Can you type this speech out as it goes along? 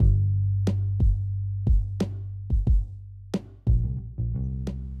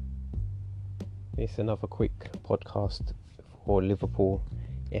It's another quick podcast for Liverpool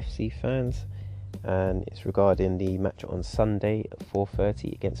FC fans, and it's regarding the match on Sunday at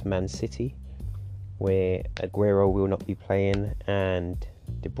 4:30 against Man City, where Aguero will not be playing and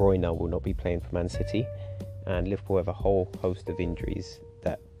De Bruyne will not be playing for Man City, and Liverpool have a whole host of injuries.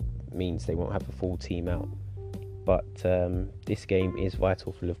 That means they won't have a full team out. But this game is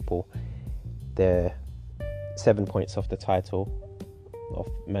vital for Liverpool. They're 7 points off the title of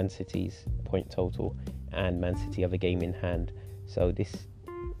Man City's point total, and Man City have a game in hand. So this,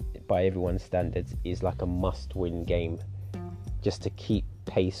 by everyone's standards, is like a must-win game, just to keep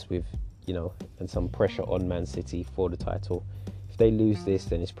pace with, and some pressure on Man City for the title. If they lose this,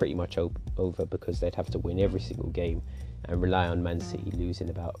 then it's pretty much over, because they'd have to win every single game and rely on Man City losing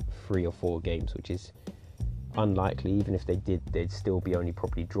about 3 or 4 games, which is unlikely. Even if they did, they'd still be only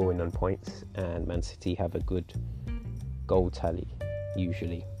probably drawing on points, and Man City have a good goal tally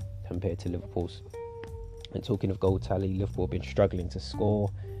usually compared to Liverpool's. And talking of goal tally, Liverpool have been struggling to score.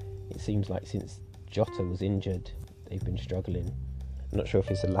 It seems like since Jota was injured, they've been struggling. I'm not sure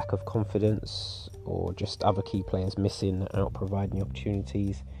if it's a lack of confidence or just other key players missing out providing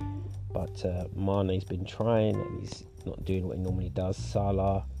opportunities, but Mane's been trying and he's not doing what he normally does.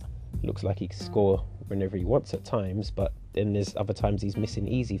 Salah looks like he can score whenever he wants at times, but then there's other times he's missing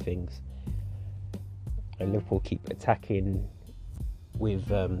easy things. And Liverpool keep attacking with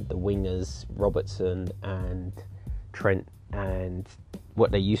the wingers Robertson and Trent, and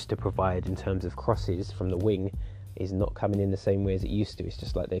what they used to provide in terms of crosses from the wing is not coming in the same way as it used to. It's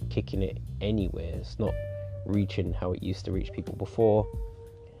just like they're kicking it anywhere. It's not reaching how it used to reach people before.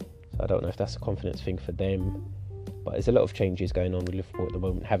 So I don't know if that's a confidence thing for them, but there's a lot of changes going on with Liverpool at the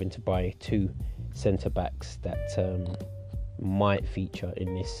moment, having to buy 2 centre-backs that might feature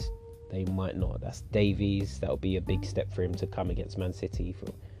in this. They might not. That's Davies. That'll be a big step for him to come against Man City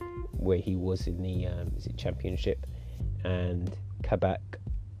from where he was in the Championship. And Kabak,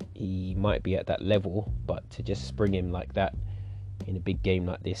 he might be at that level, but to just spring him like that in a big game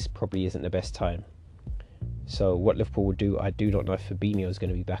like this probably isn't the best time. So what Liverpool will do, I do not know if Fabinho is going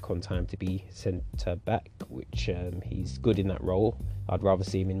to be back on time to be centre back, which he's good in that role. I'd rather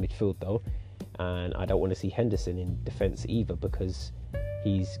see him in midfield though, and I don't want to see Henderson in defence either, because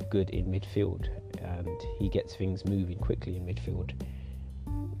he's good in midfield and he gets things moving quickly in midfield.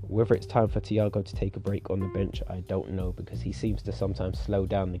 Whether it's time for Thiago to take a break on the bench, I don't know, because he seems to sometimes slow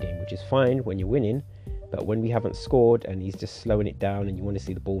down the game, which is fine when you're winning, but when we haven't scored and he's just slowing it down and you want to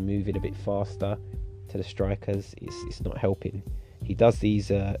see the ball moving a bit faster to the strikers, it's not helping. He does these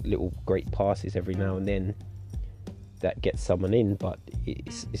little great passes every now and then that gets someone in, but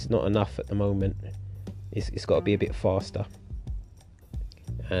it's not enough at the moment. It's got to be a bit faster.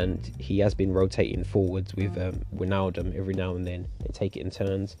 And he has been rotating forwards with Wijnaldum every now and then. They take it in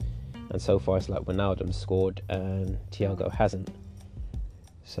turns, and so far it's like Wijnaldum scored and Thiago hasn't.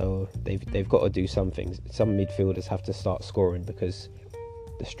 So they've got to do something. Some midfielders have to start scoring, because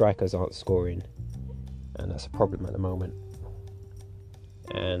the strikers aren't scoring, and that's a problem at the moment.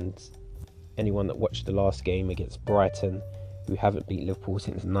 And anyone that watched the last game against Brighton, who haven't beat Liverpool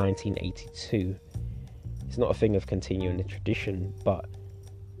since 1982, it's not a thing of continuing the tradition, but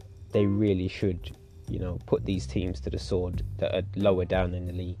they really should, put these teams to the sword that are lower down in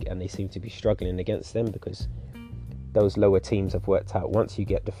the league, and they seem to be struggling against them, because those lower teams have worked out, once you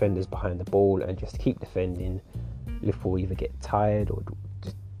get defenders behind the ball and just keep defending, Liverpool either get tired or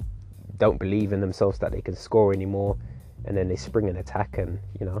just don't believe in themselves that they can score anymore, and then they spring an attack, and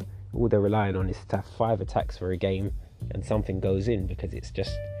all they're relying on is to have 5 attacks for a game and something goes in, because it's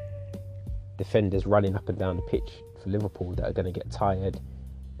just defenders running up and down the pitch for Liverpool that are going to get tired,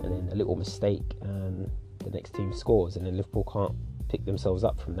 and then a little mistake and the next team scores, and then Liverpool can't pick themselves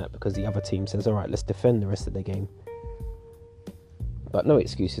up from that, because the other team says, alright, let's defend the rest of the game. But no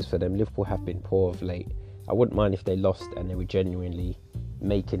excuses for them. Liverpool have been poor of late. I wouldn't mind if they lost and they were genuinely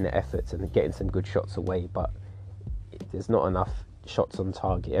making the efforts and getting some good shots away, but there's not enough shots on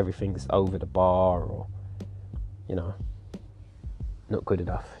target. Everything's over the bar, or not good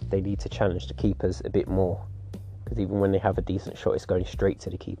enough. They need to challenge the keepers a bit more, because even when they have a decent shot, it's going straight to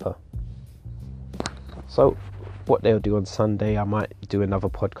the keeper. So what they'll do on Sunday, I might do another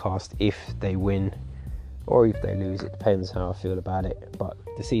podcast if they win or if they lose. It depends how I feel about it, but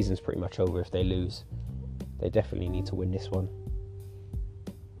the season's pretty much over if they lose. They definitely need to win this one.